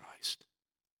Jesus Christ.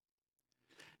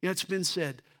 Yeah, it's been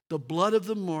said, the blood of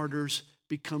the martyrs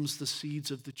becomes the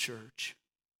seeds of the church.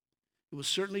 It was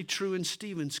certainly true in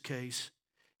Stephen's case.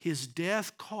 His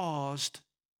death caused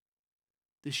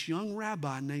this young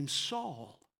rabbi named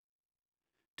Saul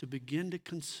to begin to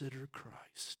consider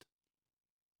Christ.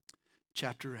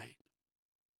 Chapter 8.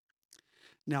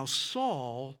 Now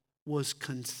Saul was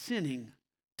consenting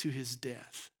to his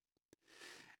death.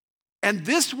 And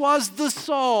this was the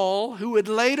Saul who would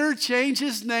later change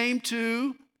his name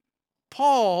to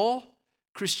Paul,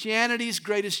 Christianity's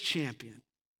greatest champion.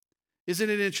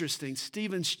 Isn't it interesting?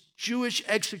 Stephen's Jewish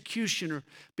executioner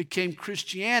became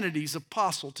Christianity's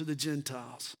apostle to the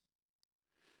Gentiles.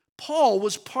 Paul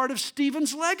was part of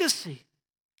Stephen's legacy.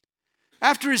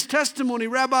 After his testimony,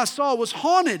 Rabbi Saul was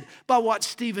haunted by what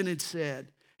Stephen had said.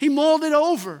 He mulled it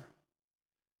over.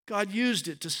 God used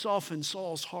it to soften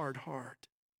Saul's hard heart.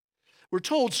 We're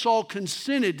told Saul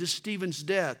consented to Stephen's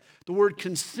death. The word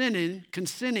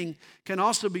consenting can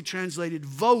also be translated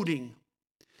voting.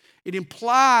 It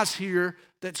implies here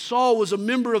that Saul was a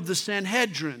member of the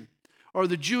Sanhedrin, or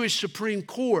the Jewish Supreme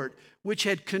Court, which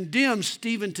had condemned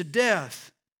Stephen to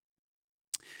death.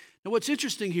 Now, what's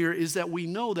interesting here is that we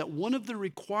know that one of the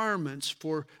requirements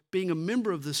for being a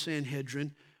member of the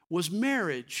Sanhedrin was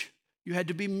marriage. You had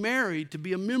to be married to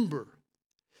be a member.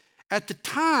 At the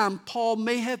time, Paul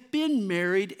may have been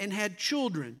married and had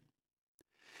children.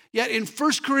 Yet in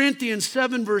 1 Corinthians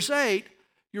 7, verse 8,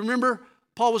 you remember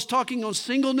Paul was talking on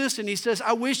singleness, and he says,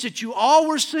 I wish that you all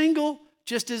were single,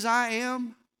 just as I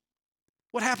am.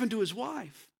 What happened to his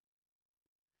wife?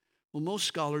 Well, most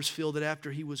scholars feel that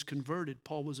after he was converted,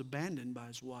 Paul was abandoned by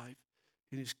his wife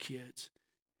and his kids.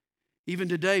 Even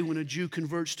today, when a Jew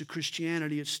converts to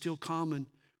Christianity, it's still common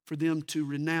for them to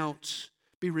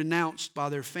be renounced by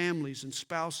their families and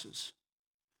spouses.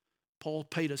 Paul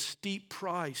paid a steep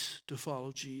price to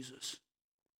follow Jesus.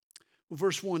 Well,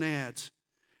 verse 1 adds,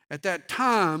 at that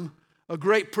time, a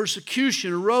great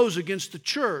persecution arose against the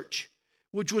church,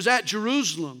 which was at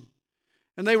Jerusalem.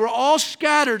 And they were all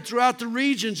scattered throughout the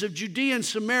regions of Judea and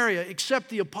Samaria, except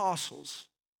the apostles.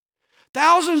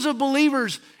 Thousands of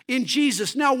believers in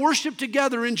Jesus now worship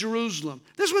together in Jerusalem.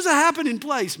 This was a happening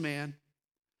place, man.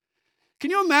 Can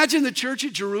you imagine the church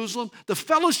at Jerusalem? The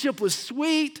fellowship was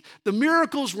sweet. The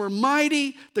miracles were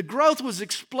mighty. The growth was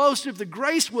explosive. The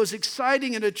grace was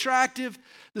exciting and attractive.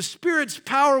 The Spirit's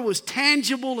power was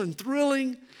tangible and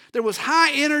thrilling. There was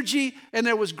high energy and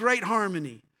there was great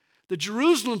harmony. The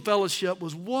Jerusalem fellowship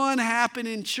was one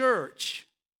happening church.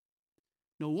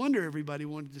 No wonder everybody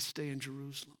wanted to stay in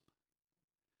Jerusalem.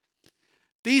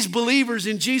 These believers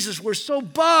in Jesus were so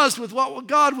buzzed with what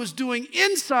God was doing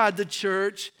inside the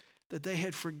church that they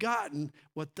had forgotten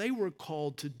what they were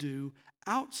called to do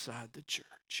outside the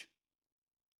church.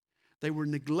 They were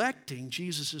neglecting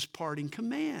Jesus' parting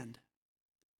command.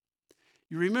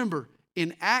 You remember,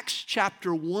 in Acts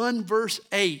chapter 1, verse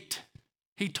 8,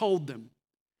 he told them,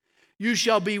 you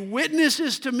shall be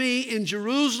witnesses to me in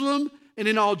Jerusalem and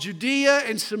in all Judea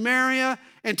and Samaria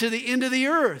and to the end of the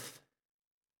earth.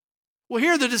 Well,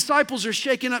 here the disciples are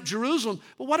shaking up Jerusalem,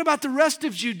 but what about the rest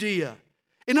of Judea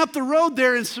and up the road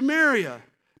there in Samaria?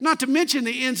 Not to mention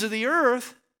the ends of the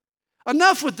earth.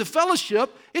 Enough with the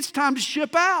fellowship. It's time to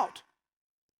ship out.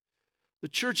 The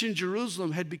church in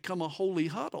Jerusalem had become a holy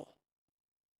huddle.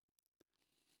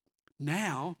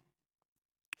 Now,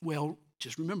 well,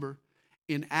 just remember,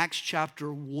 in Acts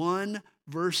chapter 1,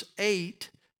 verse 8,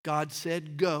 God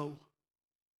said, go.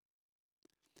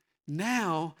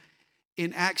 Now,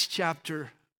 in Acts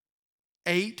chapter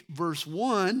 8, verse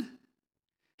 1,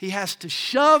 he has to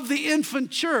shove the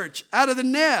infant church out of the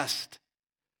nest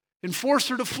and force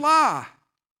her to fly.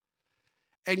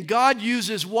 And God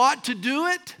uses what to do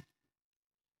it?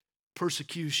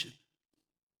 Persecution.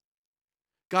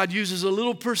 God uses a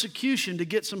little persecution to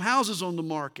get some houses on the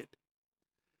market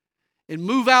and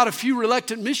move out a few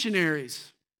reluctant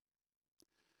missionaries.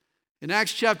 In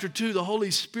Acts chapter 2, the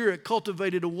Holy Spirit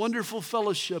cultivated a wonderful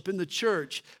fellowship in the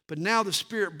church, but now the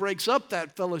Spirit breaks up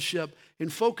that fellowship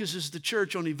and focuses the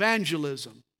church on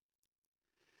evangelism.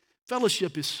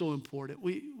 Fellowship is so important.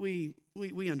 We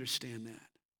understand that.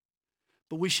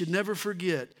 But we should never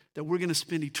forget that we're going to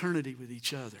spend eternity with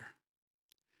each other.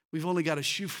 We've only got a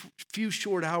few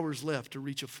short hours left to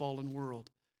reach a fallen world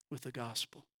with the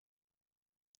gospel.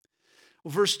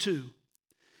 Well, verse 2,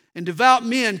 and devout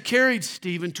men carried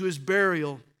Stephen to his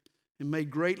burial and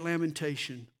made great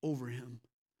lamentation over him.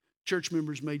 Church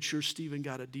members made sure Stephen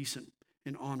got a decent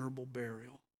and honorable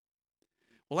burial.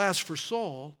 Well, as for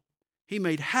Saul, he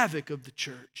made havoc of the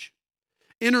church,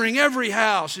 entering every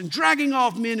house and dragging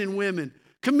off men and women,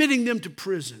 committing them to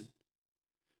prison.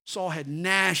 Saul had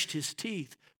gnashed his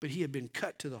teeth, but he had been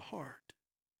cut to the heart.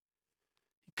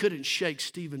 He couldn't shake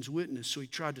Stephen's witness, so he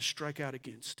tried to strike out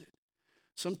against it.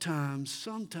 Sometimes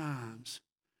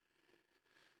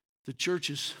the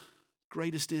church's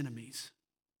greatest enemies,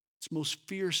 its most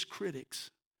fierce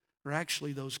critics, are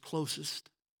actually those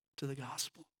closest to the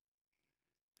gospel.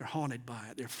 They're haunted by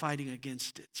it. They're fighting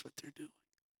against it. That's what they're doing.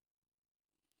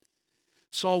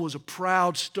 Saul was a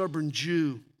proud, stubborn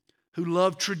Jew who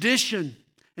loved tradition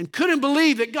and couldn't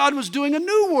believe that God was doing a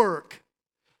new work.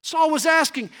 Saul was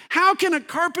asking, how can a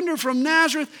carpenter from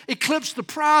Nazareth eclipse the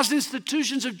prized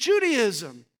institutions of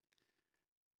Judaism?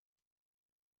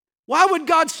 Why would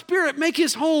God's Spirit make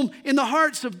his home in the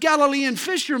hearts of Galilean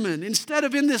fishermen instead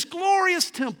of in this glorious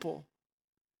temple?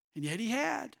 And yet he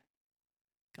had.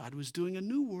 God was doing a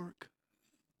new work.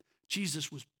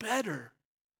 Jesus was better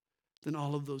than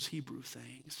all of those Hebrew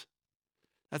things.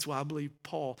 That's why I believe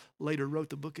Paul later wrote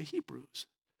the book of Hebrews,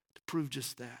 to prove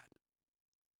just that.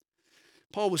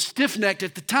 Paul was stiff-necked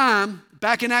at the time.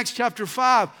 Back in Acts chapter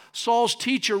 5, Saul's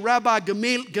teacher, Rabbi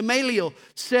Gamaliel,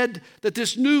 said that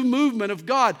this new movement of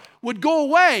God would go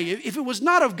away. If it was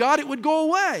not of God, it would go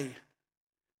away.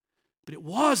 But it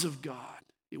was of God.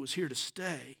 It was here to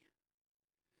stay.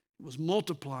 It was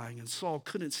multiplying, and Saul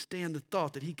couldn't stand the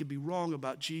thought that he could be wrong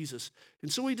about Jesus.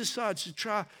 And so he decides to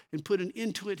try and put an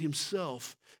end to it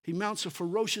himself. He mounts a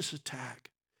ferocious attack.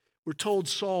 We're told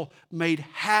Saul made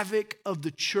havoc of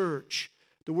the church.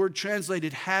 The word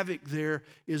translated havoc there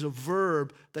is a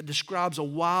verb that describes a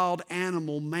wild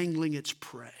animal mangling its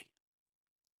prey.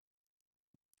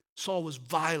 Saul was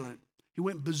violent. He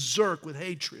went berserk with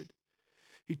hatred.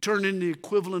 He turned into the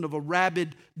equivalent of a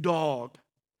rabid dog.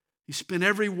 He spent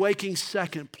every waking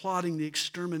second plotting the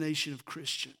extermination of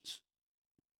Christians.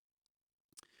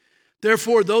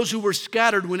 Therefore, those who were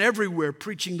scattered went everywhere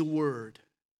preaching the word.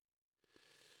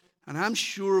 And I'm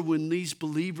sure when these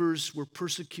believers were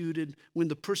persecuted, when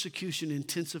the persecution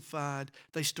intensified,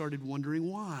 they started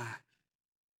wondering why.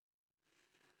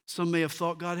 Some may have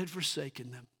thought God had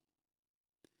forsaken them.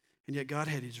 And yet God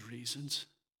had his reasons.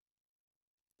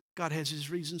 God has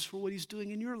his reasons for what he's doing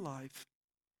in your life.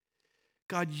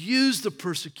 God used the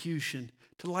persecution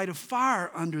to light a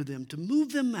fire under them, to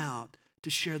move them out, to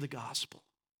share the gospel.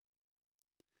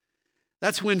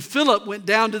 That's when Philip went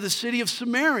down to the city of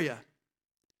Samaria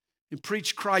and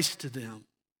preached Christ to them.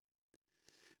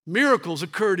 Miracles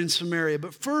occurred in Samaria,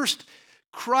 but first,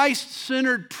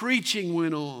 Christ-centered preaching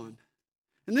went on.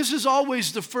 And this is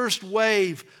always the first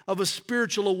wave of a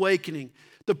spiritual awakening,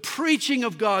 the preaching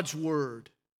of God's word.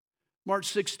 Mark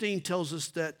 16 tells us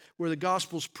that where the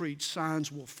gospel's preached,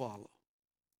 signs will follow.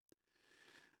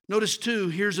 Notice too,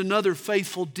 here's another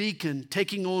faithful deacon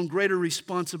taking on greater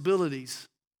responsibilities.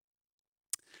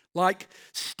 Like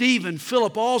Stephen,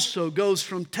 Philip also goes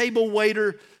from table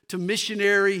waiter to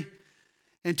missionary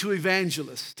and to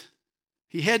evangelist.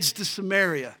 He heads to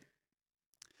Samaria.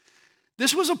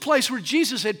 This was a place where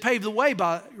Jesus had paved the way,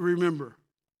 remember.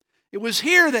 It was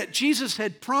here that Jesus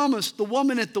had promised the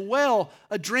woman at the well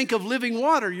a drink of living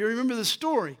water. You remember the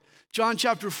story, John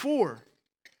chapter 4.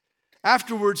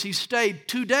 Afterwards, he stayed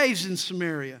 2 days in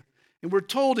Samaria. And we're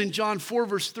told in John 4,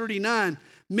 verse 39,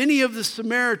 many of the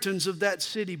Samaritans of that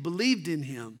city believed in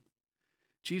him.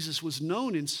 Jesus was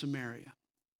known in Samaria.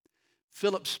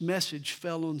 Philip's message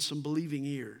fell on some believing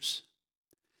ears.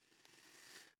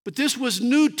 But this was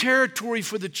new territory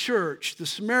for the church. The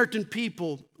Samaritan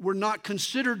people were not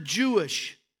considered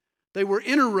Jewish. They were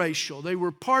interracial. They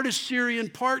were part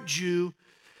Assyrian, part Jew.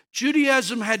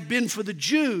 Judaism had been for the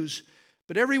Jews,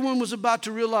 but everyone was about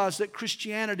to realize that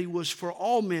Christianity was for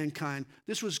all mankind.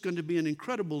 This was going to be an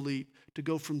incredible leap to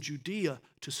go from Judea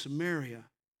to Samaria.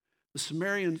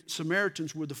 The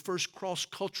Samaritans were the first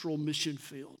cross-cultural mission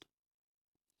field.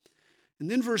 And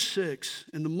then verse 6,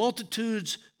 and the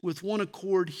multitudes with one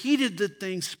accord heeded the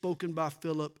things spoken by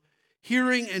Philip,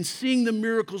 hearing and seeing the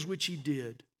miracles which he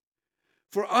did.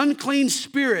 For unclean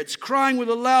spirits, crying with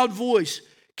a loud voice,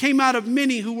 came out of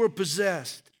many who were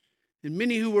possessed, and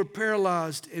many who were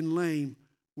paralyzed and lame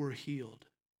were healed.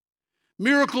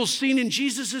 Miracles seen in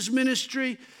Jesus'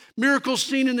 ministry, miracles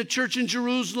seen in the church in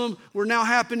Jerusalem were now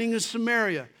happening in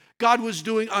Samaria. God was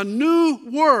doing a new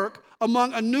work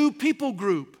among a new people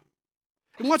group.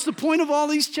 And what's the point of all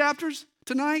these chapters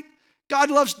tonight? God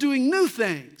loves doing new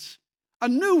things, a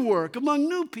new work among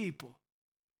new people.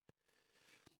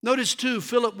 Notice too,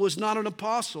 Philip was not an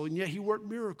apostle, and yet he worked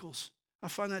miracles. I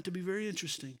find that to be very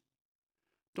interesting.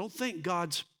 Don't think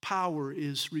God's power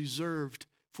is reserved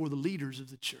for the leaders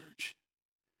of the church.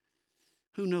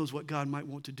 Who knows what God might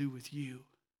want to do with you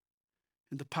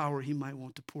and the power he might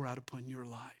want to pour out upon your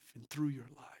life and through your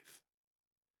life.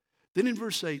 Then in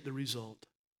verse 8, the result.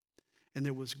 And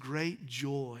there was great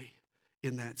joy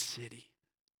in that city.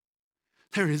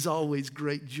 There is always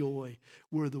great joy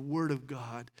where the Word of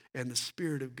God and the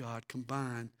Spirit of God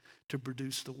combine to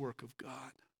produce the work of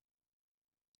God.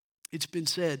 It's been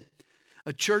said,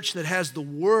 a church that has the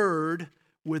Word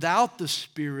without the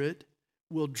Spirit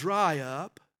will dry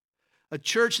up. A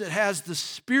church that has the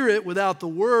Spirit without the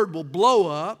Word will blow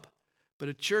up. But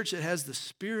a church that has the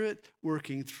Spirit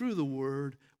working through the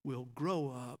Word will grow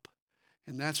up.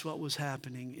 And that's what was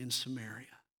happening in Samaria.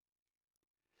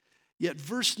 Yet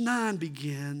verse 9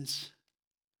 begins,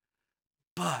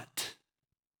 but.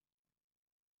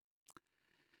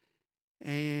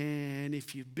 And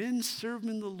if you've been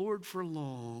serving the Lord for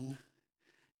long,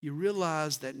 you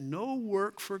realize that no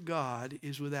work for God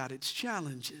is without its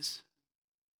challenges,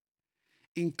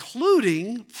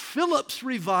 including Philip's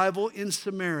revival in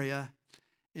Samaria.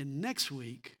 And next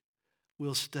week,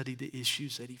 we'll study the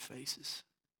issues that he faces.